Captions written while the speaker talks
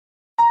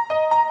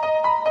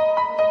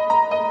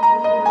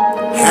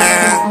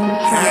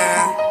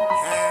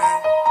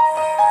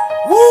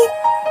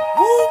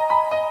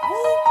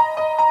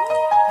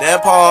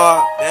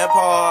that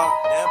part.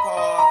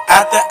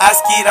 After I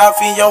skid off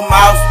in your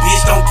mouth,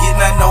 bitch, don't get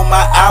nothing on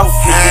my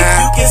outfit. If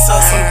you can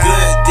suck some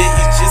good dick,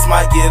 you just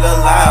might get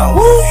allowance.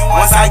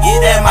 Once I get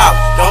that mouth,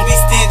 don't be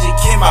stingy,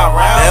 keep my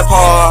rounds. That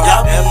part.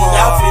 Y'all be in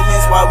y'all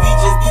feelings while we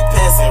just be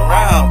passing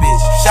round,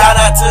 bitch. Shout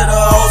out to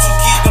the hoes who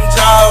keep them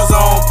jaws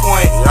on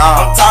point.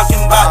 I'm talking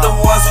about the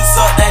ones who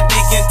suck that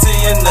dick into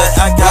your nut.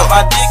 I got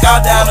my dick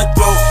all down the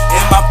throat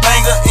and my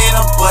finger in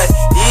her butt.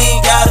 You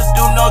ain't gotta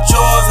do no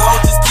chores, ho,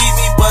 just keep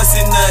me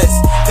busting nuts.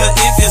 Cause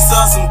if you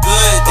suck some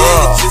good dick,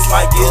 you just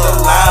might get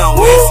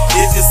allowance.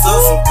 If you suck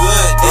some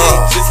good dick,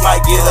 you just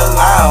might get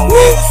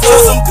allowance.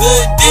 Suck some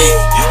good dick,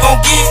 you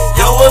gon' get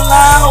your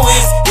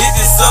allowance. If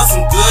you suck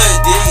some good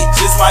dick, you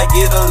just might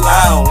get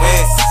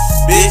allowance.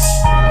 Bitch,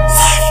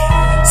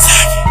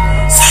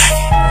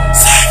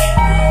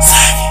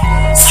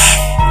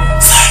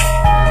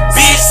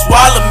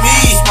 swallow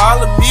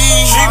me.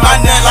 Treat my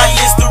nut like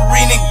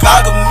Listerine and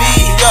goggle me.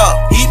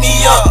 Eat me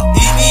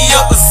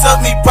up and suck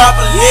me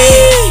properly.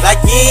 Like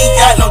you ain't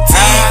got no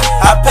teeth.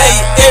 I pay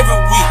you every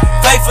week,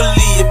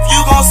 faithfully. If you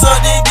gon' suck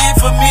this dick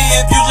for me,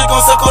 if you just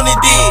gon' suck on the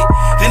dick,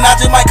 then I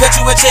just might cut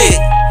you a check.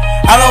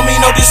 I don't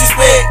mean no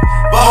disrespect,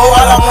 but all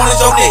I want is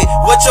your neck.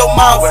 What your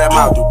mouth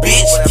do,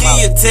 bitch? Can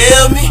you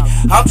tell me?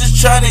 I'm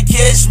just trying to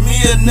catch me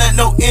a nut,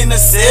 no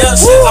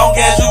interception. Long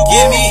as you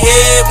give me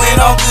head when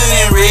I'm good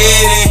and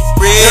ready.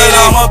 Girl,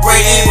 I'ma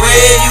break it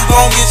bread, you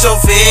gon' get your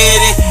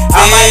fetty.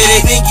 I might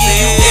even give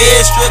you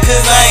extra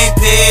cause I ain't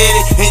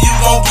petty. And you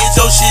gon' get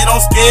your shit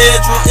on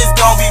schedule, it's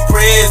gon' be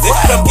present.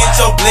 Come get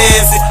your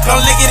blessing,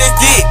 come lick it and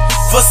dick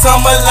for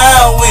some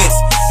allowance.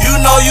 You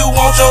know you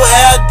want your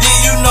hair dick,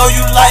 you know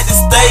you like to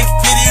stay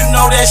fit, you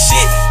know that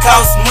shit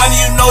costs money,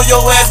 you know your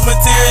ass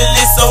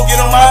materialist, so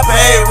get on my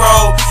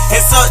payroll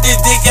and suck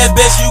this dick as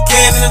best you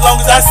can, and as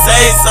long as I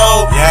say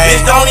so.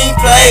 Bitch, don't even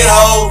play,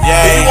 ho.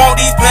 If you want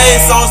these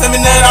pesos, let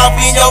me nut off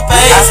in your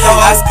face.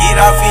 I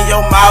skid off in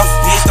your mouth,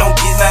 bitch, don't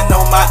get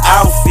nothing on my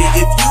outfit.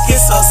 If you can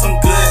suck some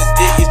good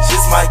dick, you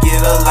just might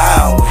get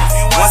allowance.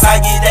 Once I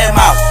get that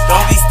mouth,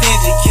 don't be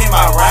stingy, keep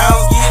my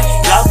rounds, get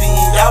it. Y'all be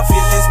in y'all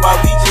feelings while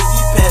we just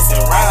be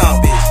passing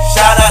round, bitch.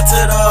 Shout out to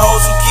the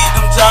hoes who keep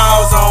them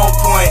jaws on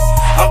point.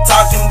 I'm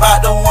talking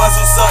about the ones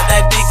who suck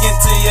that dick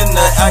into your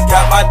nut. I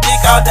got my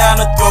dick all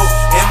down the throat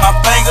and my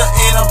finger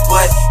in her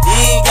butt. You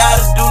ain't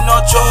gotta do no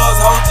chores,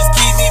 ho, just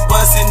keep me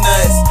busting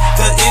nuts.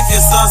 Cause if you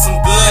suck some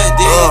good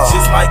dick,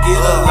 just might get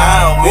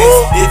allowance.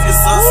 If you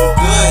suck some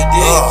good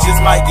dick,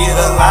 just might get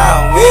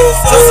allowance.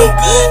 Suck some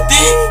good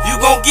dick, you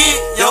gon' get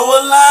your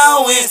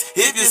allowance.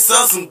 If you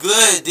suck some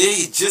good dick,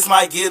 you just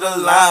might get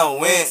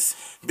allowance,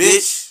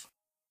 bitch.